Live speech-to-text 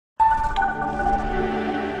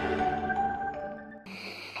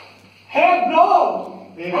Hey bro!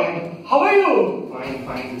 Hey man. How are you? Fine,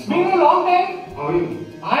 fine. It's been a long time. How are you?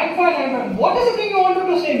 I'm fine. What is the thing you wanted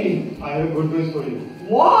to say me? I have good news for you.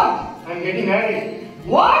 What? I'm getting married.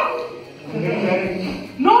 What? I'm getting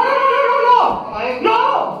married. No! I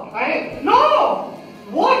No!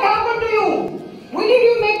 What happened to you? When did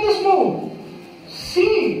you make this move?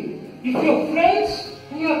 See, if your friends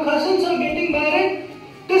and your cousins are getting married,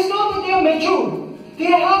 it is not that they are mature. They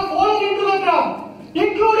have fallen into the trap,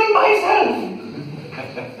 including myself.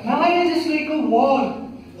 Marriage is like a war.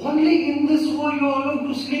 Only in this war you are allowed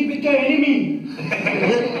to sleep with your enemy.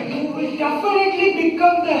 You will definitely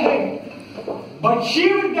become the head. But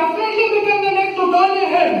she will definitely become the neck to turn your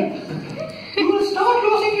head. You will start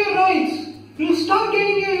losing your rights. You will start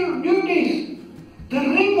getting your duties. The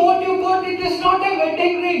ring what you got, it is not a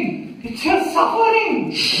wedding ring. It's your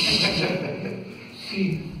suffering. See,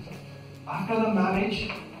 after the marriage,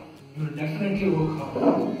 you will definitely work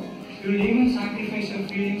hard. You will even sacrifice your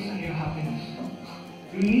feelings and your happiness.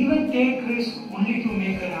 You will even take risks only to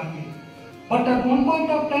make her happy. But at one point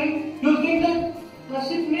of time, you will think that,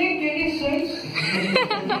 does it make any sense?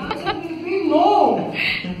 The answer will be no.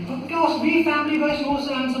 Because we family guys knows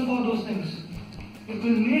the answer for those things. It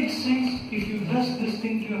will make sense if you does this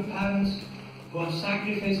thing to your parents who have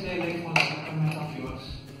sacrificed their life for the betterment of yours.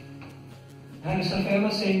 There is a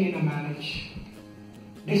famous saying in a marriage.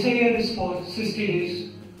 Desire is for 60 days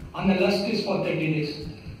and the lust is for 30 days.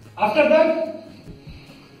 After that,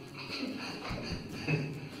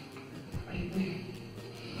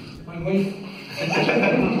 my wife.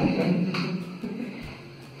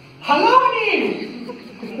 Hello, honey!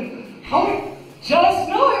 How? Just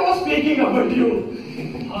now I was speaking about you.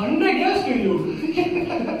 100 years to you.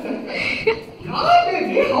 Yeah,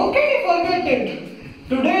 baby, how can you forget it?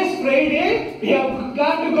 Today is Friday. We have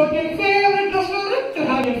planned to go to your favorite restaurant to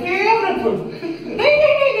have your favorite food.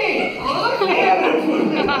 Nay. Our favorite food.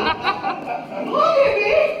 No,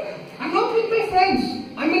 baby. I'm not with my friends.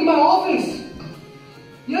 I'm in my office.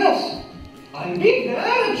 Yes. I'll be there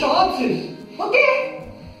at chances. Okay.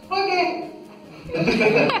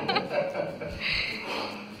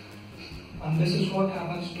 And this is what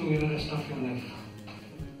happens to the rest of your life.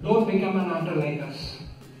 Don't become an actor like us.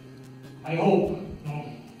 I hope, no,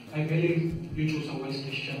 I believe you choose a wise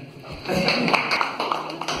decision.